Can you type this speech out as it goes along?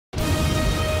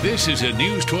This is a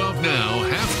News 12 Now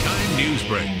halftime news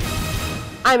break.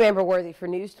 I'm Amber Worthy for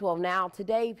News 12 Now.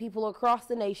 Today, people across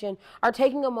the nation are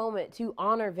taking a moment to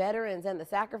honor veterans and the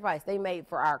sacrifice they made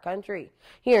for our country.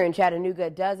 Here in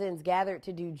Chattanooga, dozens gathered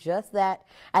to do just that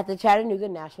at the Chattanooga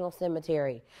National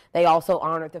Cemetery. They also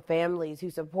honored the families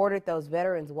who supported those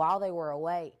veterans while they were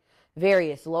away.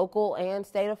 Various local and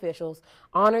state officials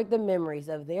honored the memories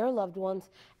of their loved ones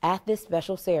at this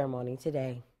special ceremony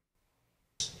today.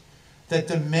 That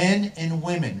the men and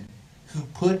women who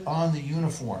put on the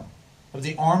uniform of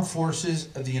the armed forces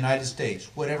of the United States,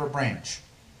 whatever branch,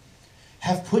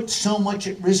 have put so much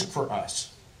at risk for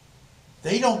us.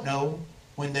 They don't know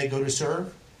when they go to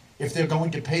serve if they're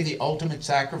going to pay the ultimate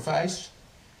sacrifice.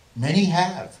 Many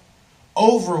have.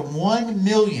 Over 1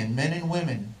 million men and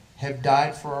women have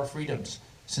died for our freedoms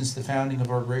since the founding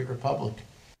of our great republic.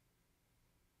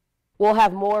 We'll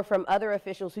have more from other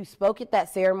officials who spoke at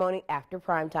that ceremony after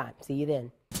prime time. See you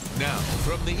then. Now,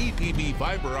 from the EPB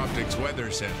Fiber Optics Weather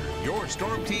Center, your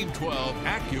Storm Team 12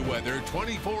 AccuWeather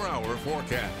 24-hour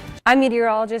forecast. I'm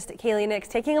meteorologist Kaylee Nix,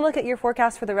 taking a look at your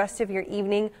forecast for the rest of your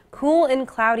evening. Cool and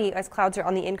cloudy as clouds are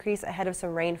on the increase ahead of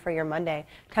some rain for your Monday.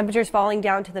 Temperatures falling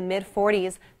down to the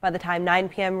mid-40s by the time 9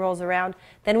 p.m. rolls around.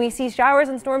 Then we see showers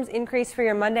and storms increase for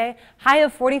your Monday. High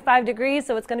of 45 degrees,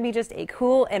 so it's going to be just a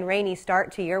cool and rainy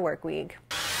start to your work week.